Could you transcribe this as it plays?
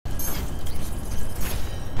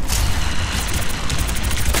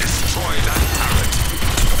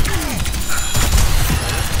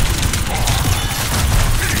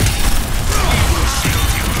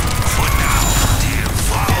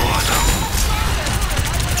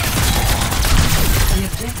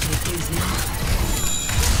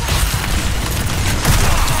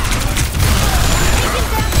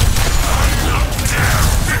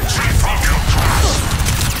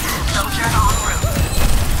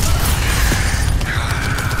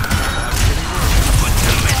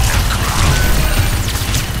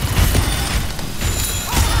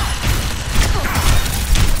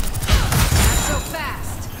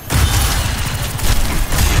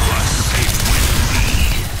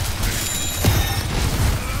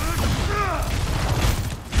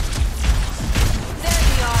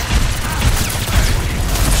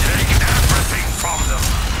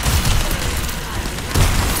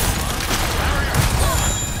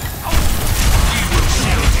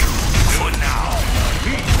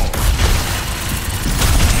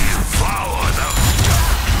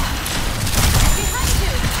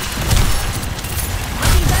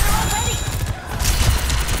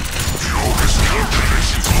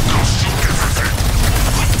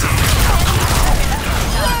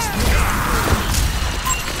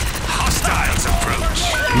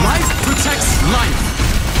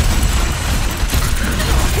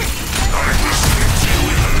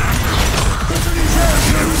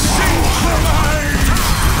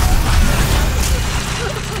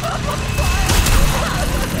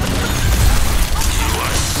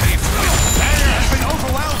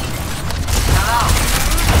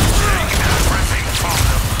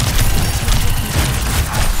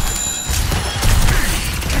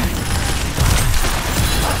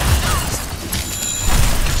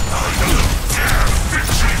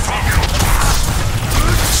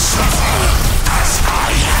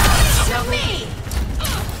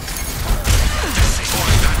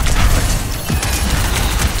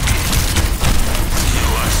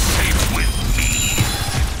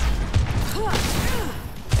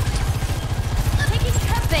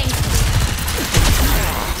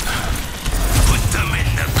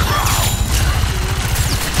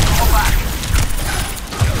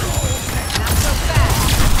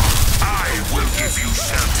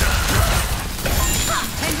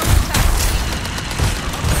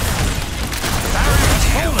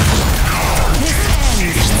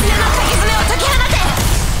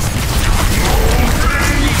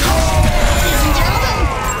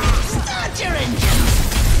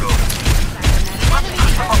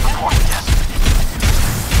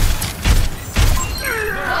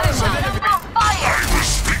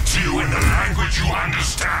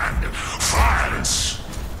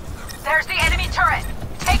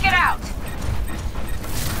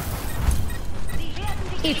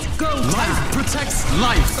It's go time. Life protects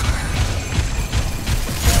life.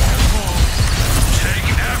 Take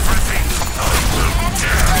everything. I will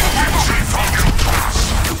tear victory from your grasp.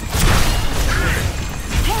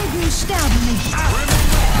 Helden sterben nicht.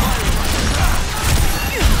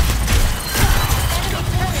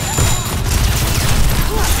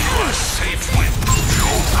 You are safe with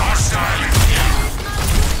no hostile in here.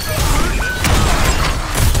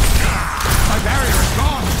 My barrier is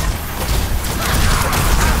gone.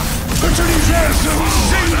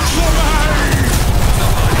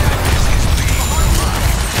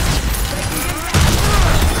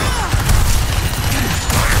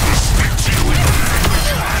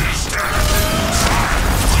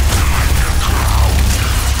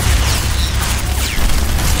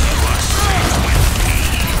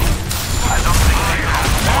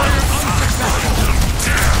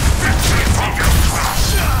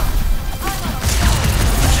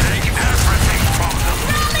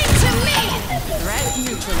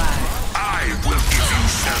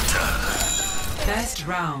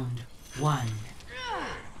 Round 1.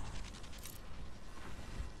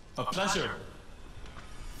 A pleasure.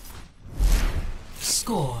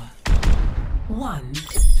 Score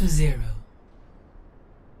 1-0.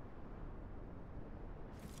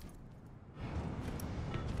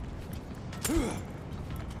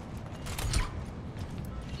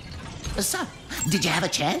 So, did you have a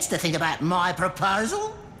chance to think about my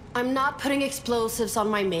proposal? I'm not putting explosives on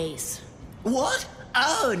my mace. What?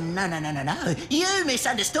 Oh, no. You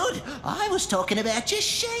misunderstood. I was talking about your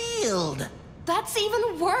shield. That's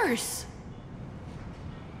even worse.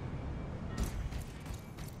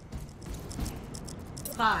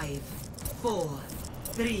 Five, 4,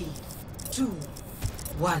 3, 2,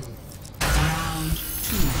 1. Round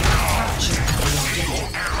 2. Capture the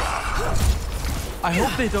objective. I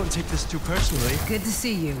hope they don't take this too personally. Good to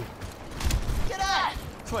see you. Get out!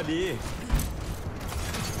 สวัสดี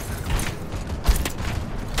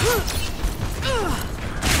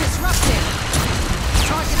Disrupted.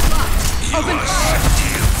 Target locked. Open fire.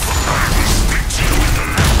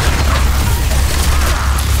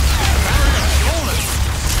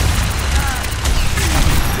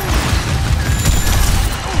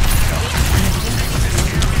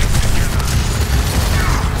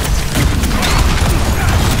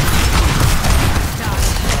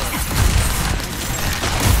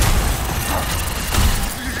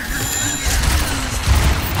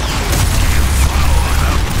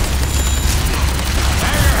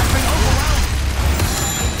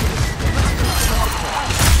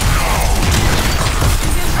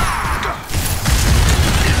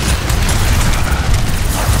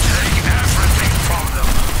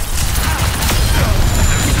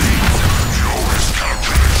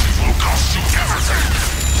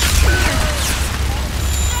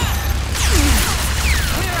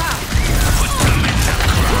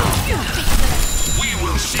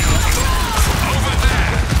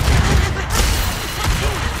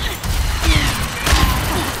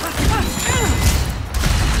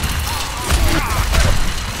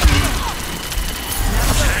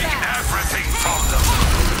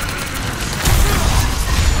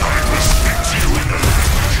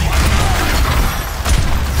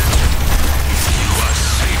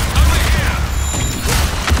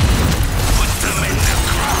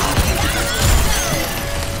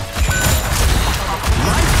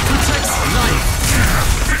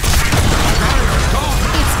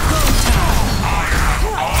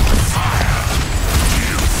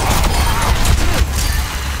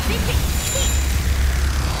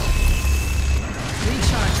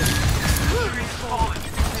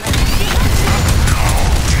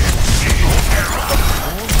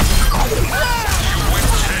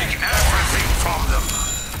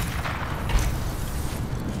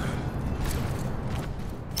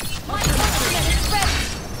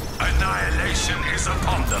 Annihilation is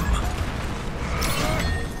upon them.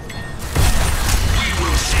 We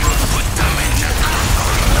will soon put them in the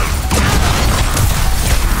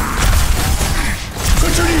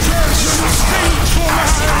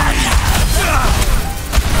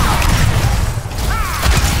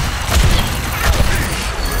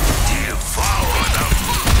devour them.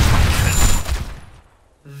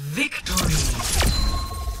 Victory.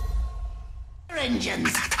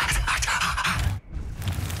 Engines.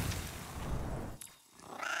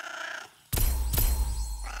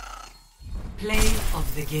 Play of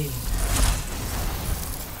the game.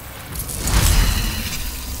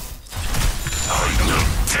 I will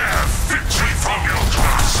tear victory from your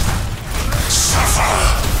grasp. Suffer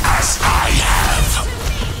as I have.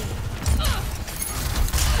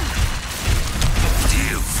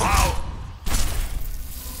 Devour